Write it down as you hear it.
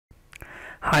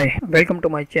Hi, welcome to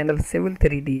my channel Civil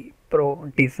 3D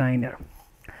Pro Designer.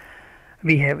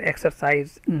 We have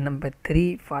exercise number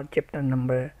 3 for chapter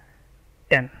number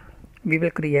 10. We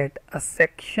will create a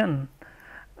single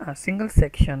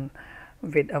section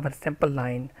with our sample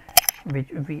line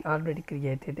which we already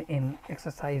created in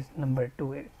exercise number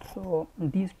 2. So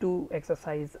these two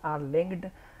exercises are linked.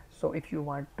 So if you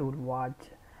want to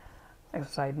watch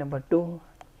exercise number 2,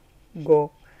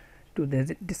 go to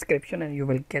the description and you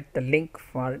will get the link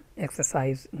for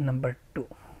exercise number 2.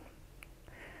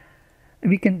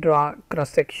 We can draw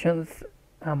cross sections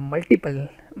multiple,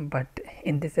 but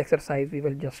in this exercise we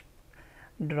will just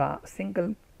draw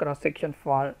single cross section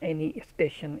for any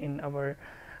station in our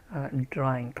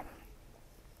drawing.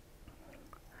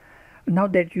 Now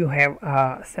that you have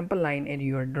a sample line in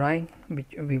your drawing,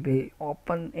 which we will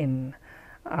open in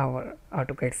our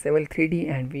AutoCAD Civil 3D,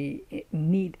 and we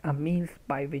need a means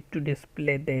by which to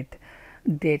display that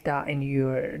data in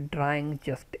your drawing,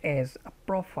 just as a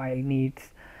profile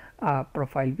needs a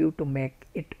profile view to make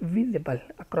it visible.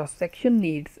 A cross section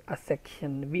needs a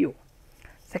section view.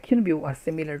 Section view are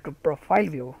similar to profile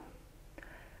view.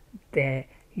 They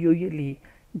usually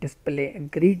display a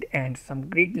grid and some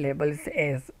grid labels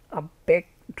as a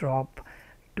backdrop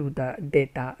to the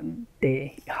data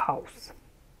they house.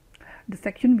 The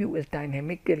section view is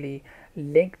dynamically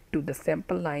linked to the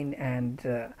sample line and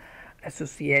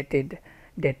associated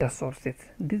data sources.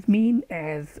 This means,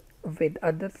 as with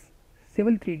other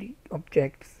Civil 3D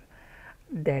objects,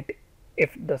 that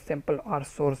if the sample or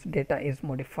source data is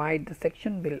modified, the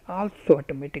section will also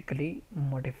automatically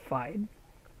modified.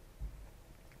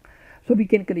 So we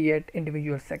can create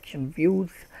individual section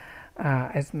views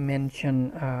as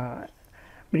mentioned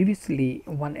previously.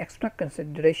 One extra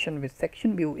consideration with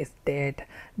section view is that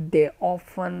they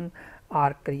often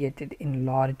are created in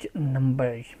large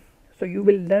numbers. So you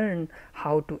will learn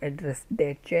how to address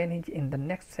that challenge in the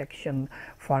next section.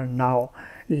 For now,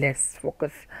 let's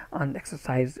focus on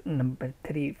exercise number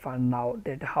 3 for now,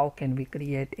 that how can we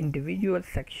create individual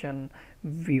section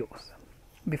views.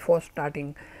 Before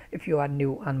starting, if you are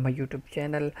new on my YouTube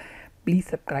channel, please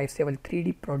subscribe Civil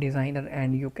 3D Pro Designer,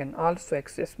 and you can also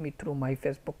access me through my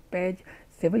Facebook page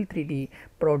Civil 3D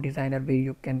Pro Designer, where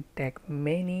you can take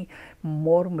many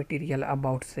more material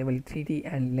about Civil 3D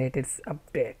and latest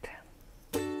update.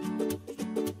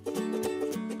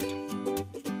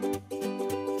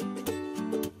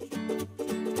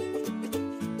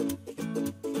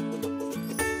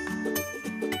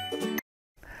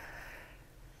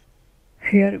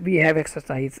 Here we have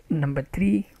exercise number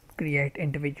 3, create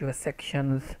individual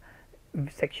sections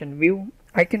section view.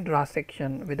 I can draw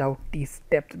section without these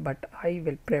steps, but I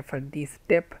will prefer this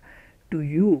step to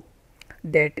you,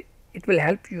 that it will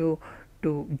help you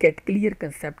to get clear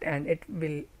concept, and it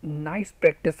will nice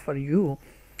practice for you,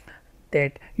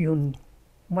 that you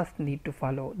must need to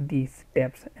follow these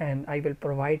steps, and I will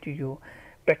provide you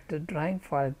practice drawing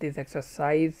for this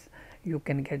exercise. You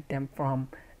can get them from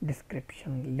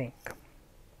description link.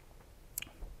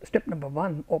 Step number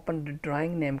 1, open the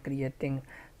drawing name, creating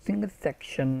single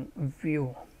section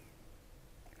view.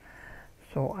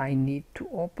 So I need to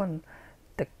open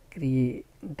the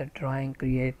drawing,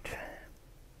 create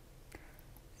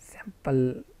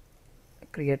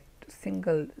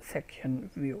single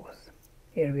section views.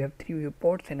 Here we have 3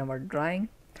 viewports in our drawing.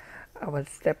 Our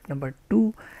step number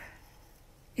 2,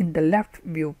 in the left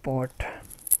viewport,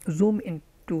 zoom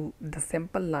into the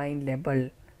sample line labeled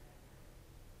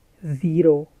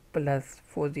 0 plus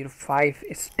 405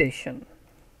 station.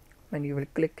 When you will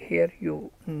click here,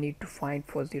 you need to find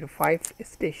 405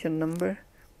 station number.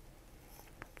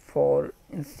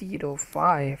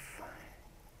 405,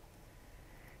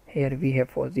 here we have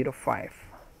 405,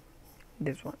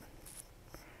 this one.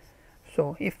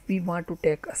 So if we want to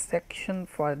take a section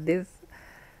for this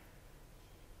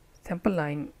sample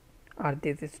line or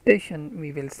this station,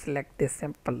 we will select this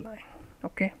sample line,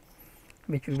 okay,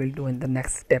 which we will do in the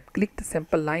next step. Click the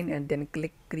sample line and then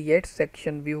click create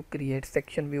section view. Create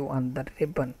section view on the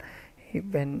ribbon.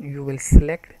 When you will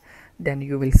select, then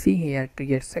you will see here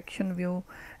create section view,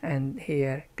 and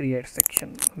here create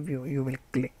section view you will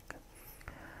click.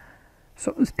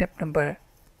 So step number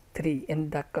 3, in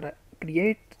the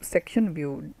create section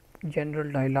view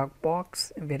general dialog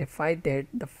box, verify that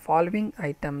the following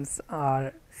items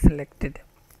are selected.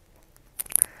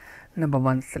 Number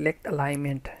 1, select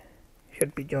alignment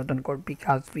should be Jordan code,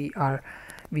 because we have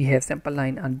sample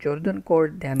line on Jordan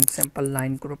code. Then sample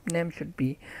line group name should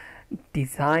be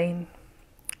design,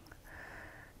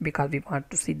 because we want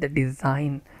to see the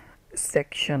design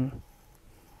section,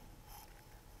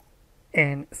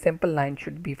 and sample line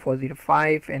should be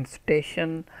 405, and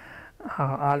station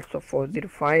Also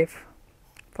 405,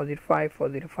 405,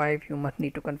 405, you must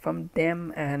need to confirm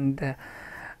them. And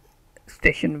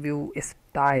station view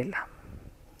style,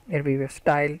 here we have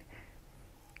style,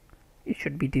 it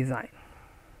should be design.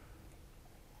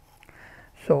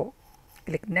 So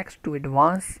click next to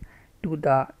advance to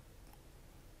the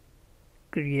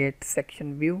create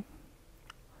section view,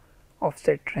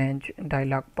 offset range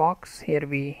dialog box. Here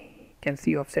we can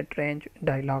see offset range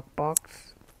dialog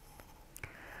box.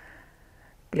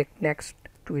 Click next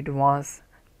to advance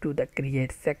to the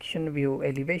create section view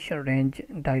elevation range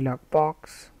dialog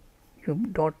box. You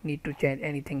don't need to change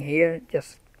anything here,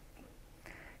 just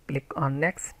click on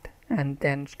next. And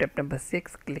then step number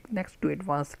 6, click next to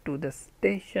advance to the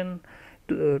station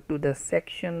to the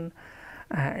section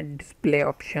display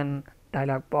option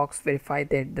dialog box. Verify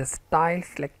that the style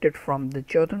selected from the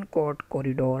chosen code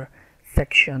corridor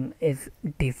section is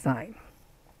design.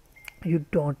 You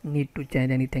don't need to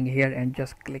change anything here, and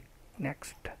just click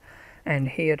next. And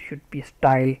here should be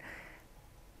style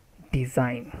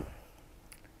design.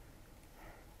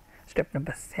 Step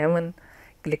number 7,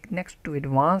 click next to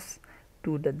advance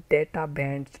to the data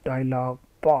bands dialog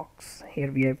box.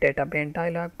 Here we have data band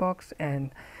dialog box,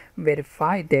 and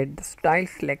verify that the style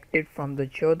selected from the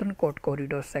chosen code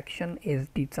corridor section is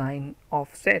design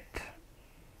offset.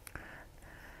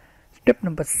 Step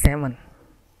number 7,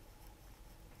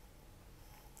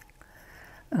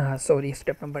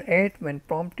 step number 8, when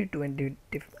prompted to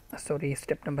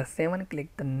step number 7,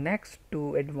 click the next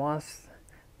to advance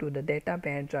to the data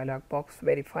band dialog box.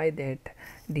 Verify that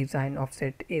design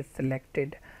offset is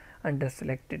selected under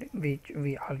selected, which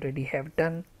we already have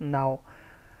done. Now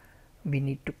we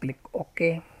need to click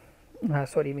OK.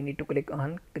 We need to click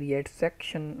on create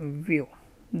section view.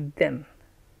 Then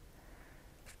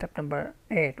step number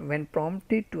 8, when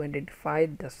prompted to identify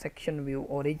the section view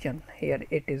origin, here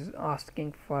it is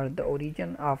asking for the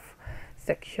origin of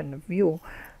section view.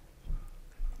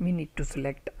 We need to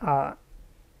select a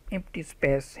empty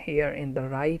space here in the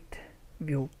right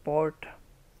viewport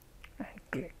and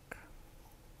click.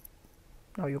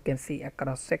 Now you can see a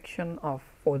cross section of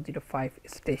 405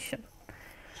 station.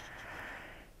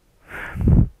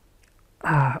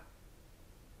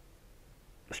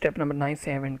 Step number 9,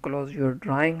 save and close your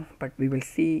drawing, but we will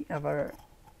see our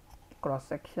cross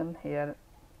section here.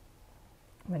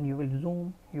 When you will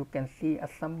zoom, you can see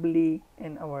assembly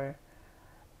in our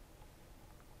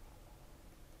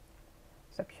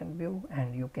section view,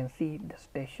 and you can see the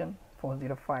station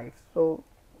 405. So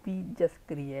we just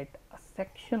create a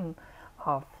section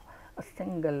of a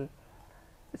single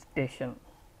station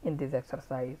in this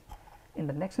exercise. In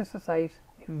the next exercise,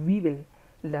 we will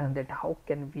learn that how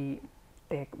can we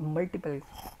take multiple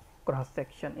cross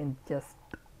section in just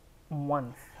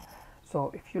once. So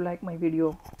if you like my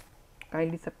video,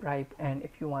 kindly subscribe, and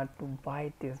if you want to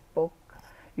buy this book,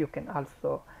 you can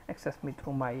also access me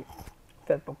through my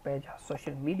Facebook page or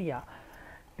social media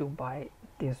to buy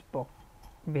this book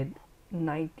with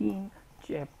 19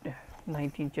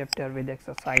 chapter with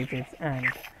exercises and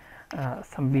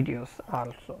some videos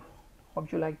also. Hope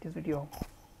you like this video.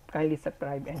 Kindly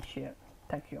subscribe and share.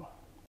 Thank you.